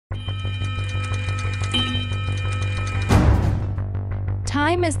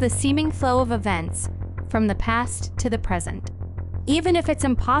Time is the seeming flow of events from the past to the present. Even if it's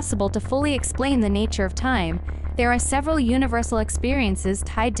impossible to fully explain the nature of time, there are several universal experiences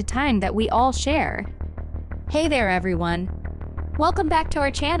tied to time that we all share. Hey there everyone! Welcome back to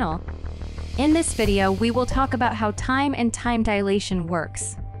our channel. In this video, we will talk about how time and time dilation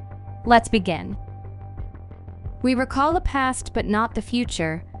works. Let's begin. We recall the past but not the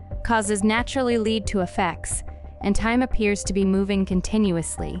future. Causes naturally lead to effects, and time appears to be moving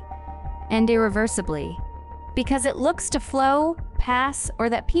continuously and irreversibly. Because it looks to flow, pass, or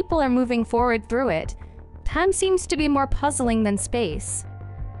that people are moving forward through it, time seems to be more puzzling than space.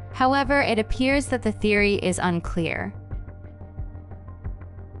 However, it appears that the theory is unclear.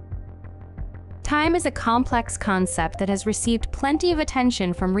 Time is a complex concept that has received plenty of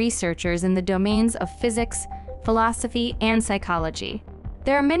attention from researchers in the domains of physics, philosophy, and psychology.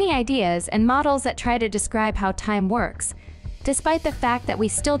 There are many ideas and models that try to describe how time works, despite the fact that we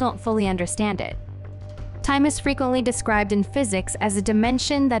still don't fully understand it. Time is frequently described in physics as a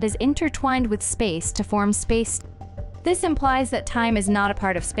dimension that is intertwined with space to form space. This implies that time is not a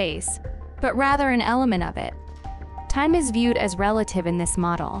part of space, but rather an element of it. Time is viewed as relative in this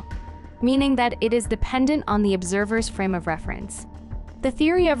model, meaning that it is dependent on the observer's frame of reference. The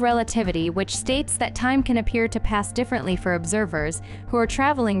theory of relativity, which states that time can appear to pass differently for observers who are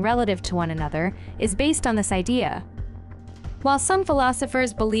traveling relative to one another, is based on this idea. While some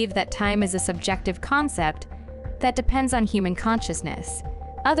philosophers believe that time is a subjective concept that depends on human consciousness,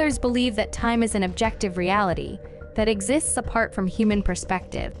 others believe that time is an objective reality that exists apart from human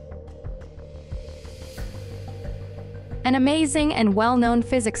perspective. An amazing and well-known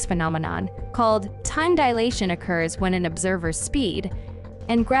physics phenomenon called time dilation occurs when an observer's speed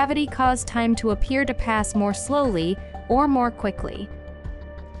and gravity cause time to appear to pass more slowly or more quickly.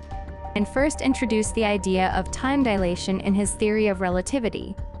 And first introduced the idea of time dilation in his theory of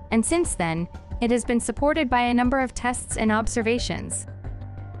relativity, and since then, it has been supported by a number of tests and observations.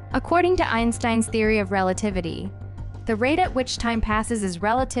 According to Einstein's theory of relativity, the rate at which time passes is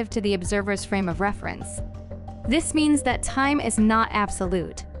relative to the observer's frame of reference. This means that time is not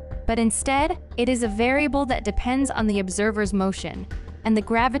absolute, but instead, it is a variable that depends on the observer's motion and the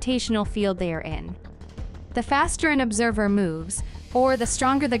gravitational field they are in. The faster an observer moves, or the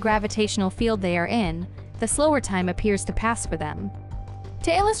stronger the gravitational field they are in, the slower time appears to pass for them.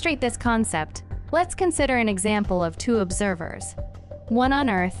 To illustrate this concept, let's consider an example of two observers, one on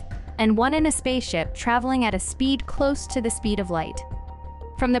Earth and one in a spaceship traveling at a speed close to the speed of light.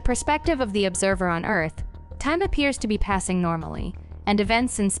 From the perspective of the observer on Earth, time appears to be passing normally, and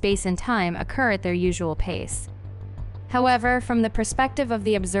events in space and time occur at their usual pace. However, from the perspective of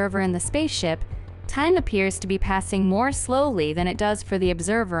the observer in the spaceship, time appears to be passing more slowly than it does for the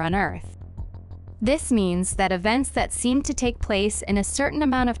observer on Earth. This means that events that seem to take place in a certain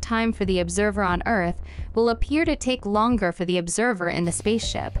amount of time for the observer on Earth will appear to take longer for the observer in the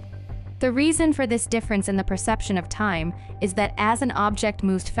spaceship. The reason for this difference in the perception of time is that as an object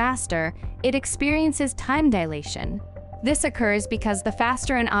moves faster, it experiences time dilation. This occurs because the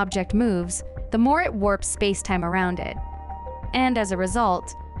faster an object moves, the more it warps space-time around it. And as a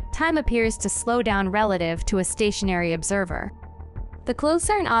result, time appears to slow down relative to a stationary observer. The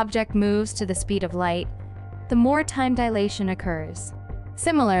closer an object moves to the speed of light, the more time dilation occurs.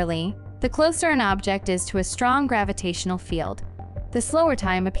 Similarly, the closer an object is to a strong gravitational field, the slower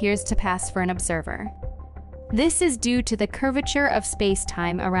time appears to pass for an observer. This is due to the curvature of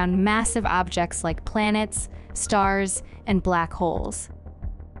space-time around massive objects like planets, stars, and black holes.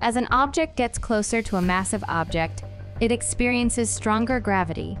 As an object gets closer to a massive object, it experiences stronger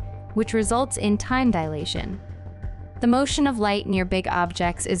gravity, which results in time dilation. The motion of light near big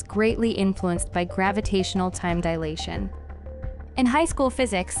objects is greatly influenced by gravitational time dilation. In high school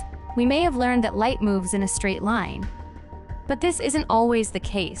physics, we may have learned that light moves in a straight line. But this isn't always the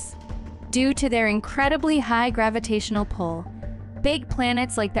case. Due to their incredibly high gravitational pull, big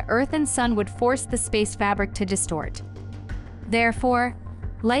planets like the Earth and Sun would force the space fabric to distort. Therefore,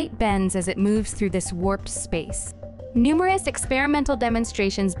 light bends as it moves through this warped space. Numerous experimental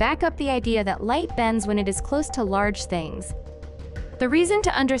demonstrations back up the idea that light bends when it is close to large things. The reason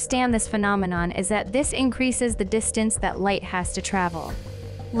to understand this phenomenon is that this increases the distance that light has to travel.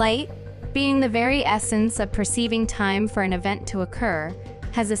 Light, being the very essence of perceiving time for an event to occur,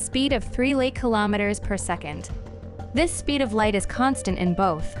 has a speed of 3 light kilometers per second. This speed of light is constant in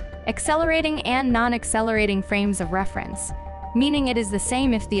both accelerating and non-accelerating frames of reference, meaning it is the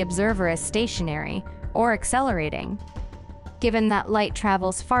same if the observer is stationary or accelerating. Given that light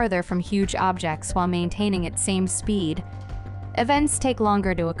travels farther from huge objects while maintaining its same speed, events take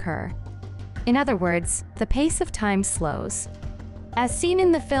longer to occur. In other words, the pace of time slows. As seen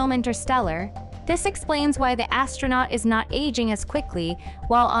in the film Interstellar, this explains why the astronaut is not aging as quickly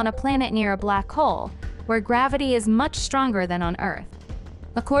while on a planet near a black hole, where gravity is much stronger than on Earth.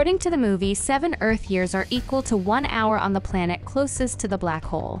 According to the movie, 7 Earth years are equal to 1 hour on the planet closest to the black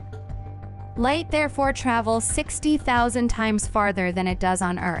hole. Light therefore travels 60,000 times farther than it does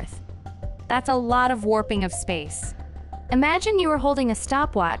on Earth. That's a lot of warping of space. Imagine you are holding a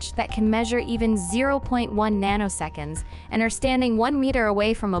stopwatch that can measure even 0.1 nanoseconds and are standing 1 meter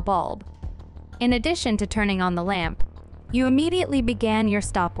away from a bulb. In addition to turning on the lamp, you immediately began your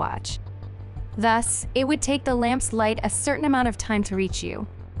stopwatch. Thus, it would take the lamp's light a certain amount of time to reach you.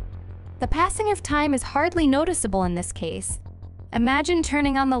 The passing of time is hardly noticeable in this case. Imagine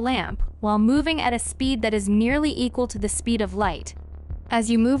turning on the lamp while moving at a speed that is nearly equal to the speed of light. As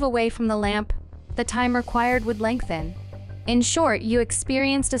you move away from the lamp, the time required would lengthen. In short, you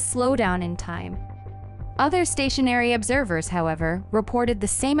experienced a slowdown in time. Other stationary observers, however, reported the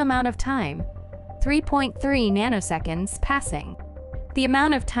same amount of time, 3.3 nanoseconds, passing. The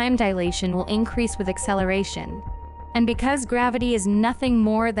amount of time dilation will increase with acceleration. And because gravity is nothing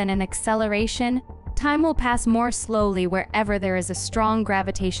more than an acceleration, time will pass more slowly wherever there is a strong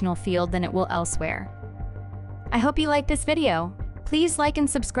gravitational field than it will elsewhere. I hope you liked this video. Please like and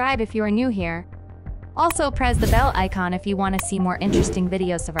subscribe if you are new here. Also press the bell icon if you want to see more interesting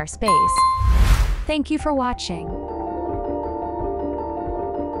videos of our space. Thank you for watching.